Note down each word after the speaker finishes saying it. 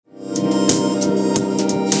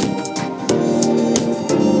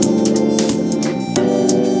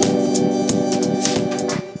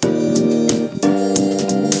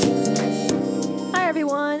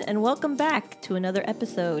back to another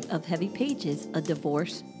episode of Heavy Pages, a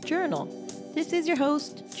divorce journal. This is your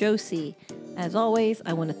host, Josie. As always,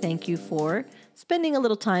 I want to thank you for spending a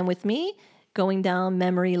little time with me, going down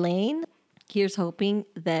memory lane. Here's hoping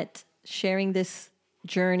that sharing this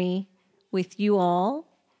journey with you all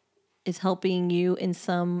is helping you in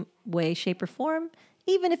some way, shape, or form,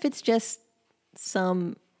 even if it's just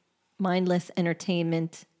some mindless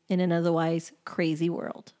entertainment in an otherwise crazy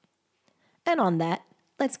world. And on that,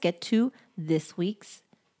 let's get to this week's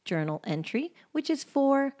journal entry, which is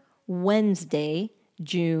for Wednesday,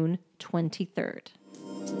 June 23rd.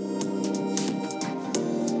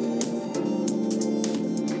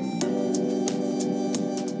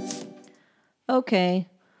 Okay,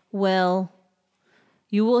 well,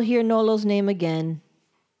 you will hear Nolo's name again.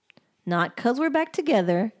 Not because we're back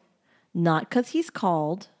together, not because he's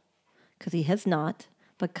called, because he has not,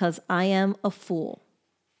 but because I am a fool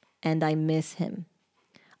and I miss him.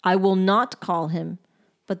 I will not call him,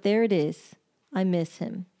 but there it is. I miss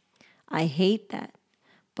him. I hate that,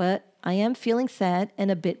 but I am feeling sad and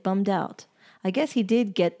a bit bummed out. I guess he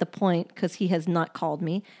did get the point because he has not called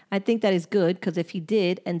me. I think that is good because if he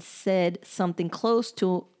did and said something close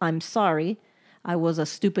to I'm sorry, I was a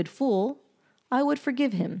stupid fool, I would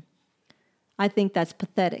forgive him. I think that's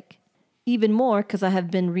pathetic. Even more because I have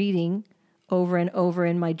been reading over and over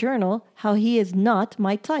in my journal how he is not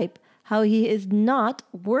my type, how he is not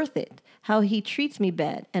worth it, how he treats me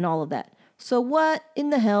bad, and all of that. So what in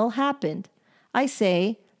the hell happened? I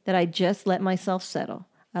say that I just let myself settle.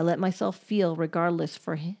 I let myself feel regardless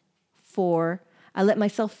I let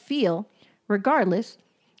myself feel regardless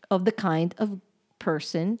of the kind of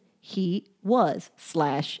person he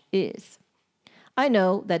was/is. I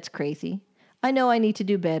know that's crazy. I know I need to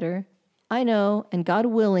do better. I know, and God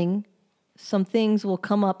willing, some things will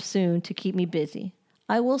come up soon to keep me busy.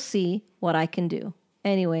 I will see what I can do.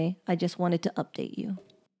 Anyway, I just wanted to update you.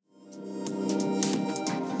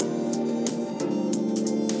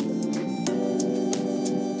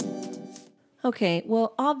 Okay,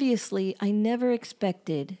 well, obviously, I never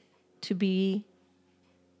expected to be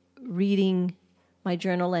reading my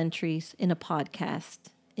journal entries in a podcast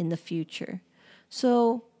in the future.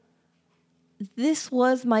 So this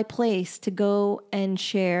was my place to go and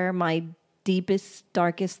share my deepest,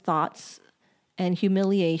 darkest thoughts and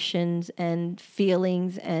humiliations and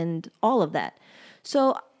feelings and all of that.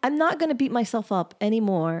 So I'm not going to beat myself up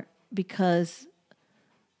anymore because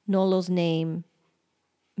Nolo's name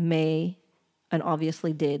may and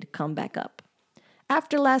obviously did come back up.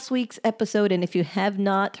 After last week's episode, and if you have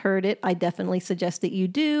not heard it, I definitely suggest that you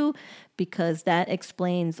do because that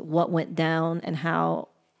explains what went down and how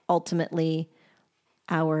ultimately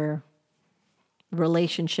our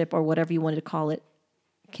relationship or whatever you wanted to call it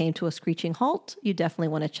came to a screeching halt. You definitely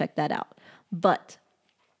want to check that out. But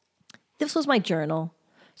this was my journal.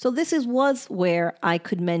 So this was where I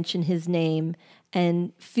could mention his name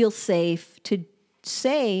and feel safe to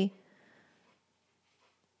say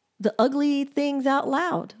the ugly things out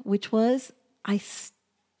loud, which was I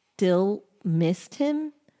still missed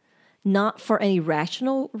him, not for any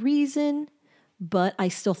rational reason, but I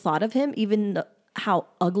still thought of him, even how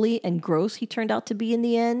ugly and gross he turned out to be in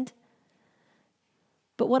the end.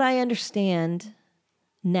 But what I understand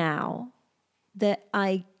now that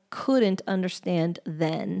I couldn't understand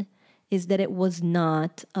then is that it was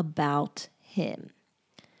not about him.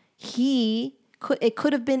 It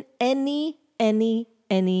could have been any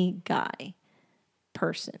guy,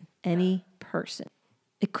 any person.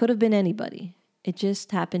 It could have been anybody. It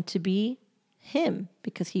just happened to be him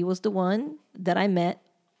because he was the one that I met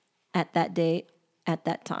at that day, at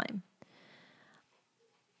that time.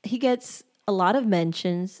 He gets a lot of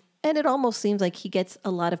mentions, and it almost seems like he gets a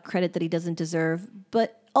lot of credit that he doesn't deserve.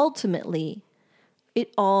 But ultimately,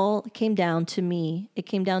 it all came down to me. It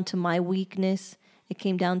came down to my weakness. It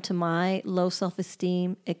came down to my low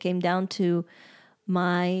self-esteem. It came down to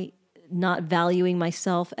my not valuing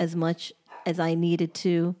myself as much as I needed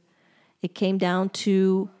to. It came down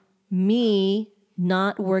to me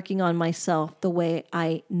not working on myself the way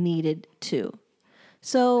I needed to.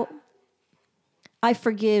 So I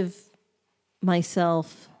forgive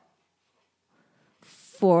myself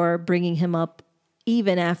for bringing him up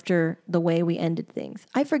even after the way we ended things.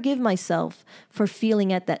 I forgive myself for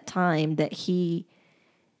feeling at that time that he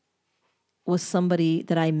was somebody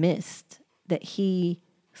that I missed, that he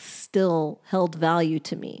still held value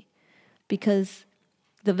to me, because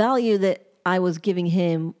the value that I was giving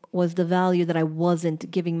him was the value that I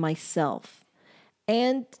wasn't giving myself.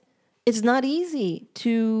 And it's not easy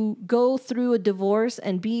to go through a divorce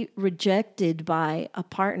and be rejected by a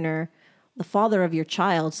partner the father of your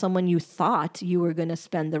child, someone you thought you were going to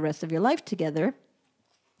spend the rest of your life together,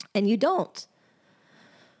 and you don't.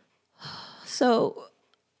 So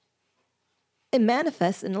it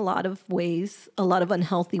manifests in a lot of ways, a lot of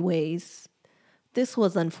unhealthy ways. This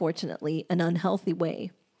was unfortunately an unhealthy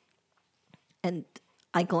way. And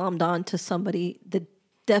I glommed on to somebody that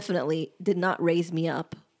definitely did not raise me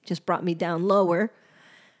up, just brought me down lower.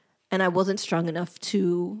 And I wasn't strong enough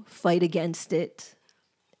to fight against it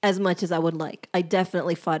as much as I would like. I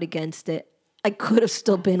definitely fought against it. I could have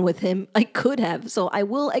still been with him. I could have. So I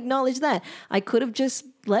will acknowledge that. I could have just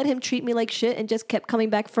let him treat me like shit and just kept coming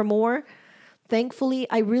back for more. Thankfully,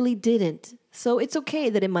 I really didn't. So it's okay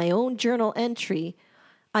that in my own journal entry,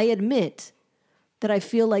 I admit that I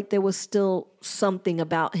feel like there was still something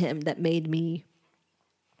about him that made me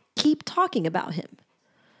keep talking about him.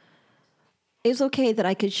 It's okay that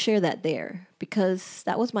I could share that there because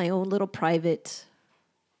that was my own little private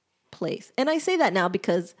place. And I say that now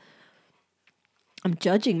because I'm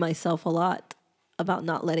judging myself a lot about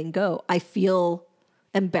not letting go. I feel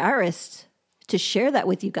embarrassed to share that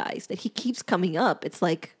with you guys, that he keeps coming up. It's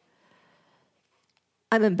like,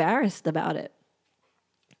 I'm embarrassed about it.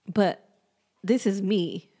 But this is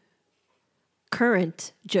me,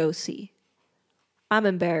 current Josie. I'm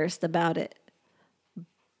embarrassed about it.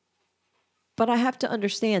 But I have to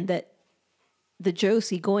understand that the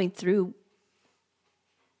Josie going through,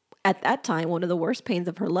 at that time, one of the worst pains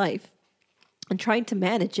of her life, and trying to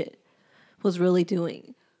manage it, was really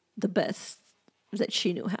doing the best that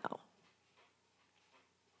she knew how.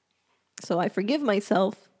 So I forgive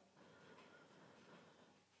myself,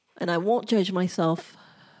 and I won't judge myself,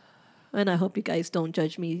 and I hope you guys don't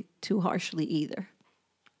judge me too harshly either.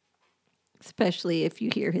 Especially if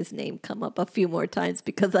you hear his name come up a few more times,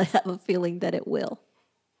 because I have a feeling that it will.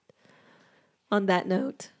 On that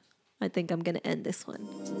note, I think I'm going to end this one.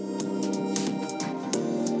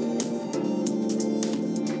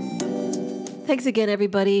 Thanks again,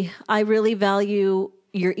 everybody. I really value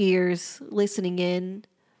your ears listening in.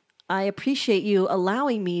 I appreciate you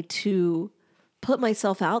allowing me to put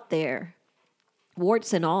myself out there,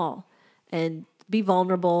 warts and all, and be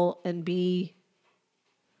vulnerable and be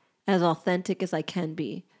as authentic as I can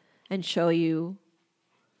be and show you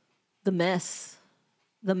the mess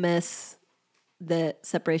that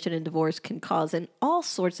separation and divorce can cause in all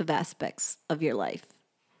sorts of aspects of your life.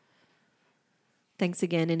 Thanks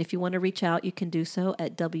again. And if you want to reach out, you can do so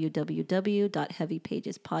at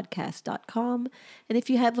www.heavypagespodcast.com. And if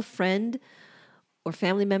you have a friend or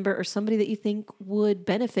family member or somebody that you think would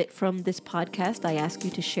benefit from this podcast, I ask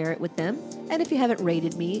you to share it with them. And if you haven't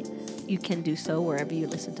rated me, you can do so wherever you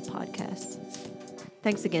listen to podcasts.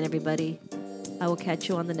 Thanks again, everybody. I will catch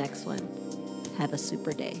you on the next one. Have a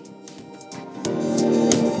super day.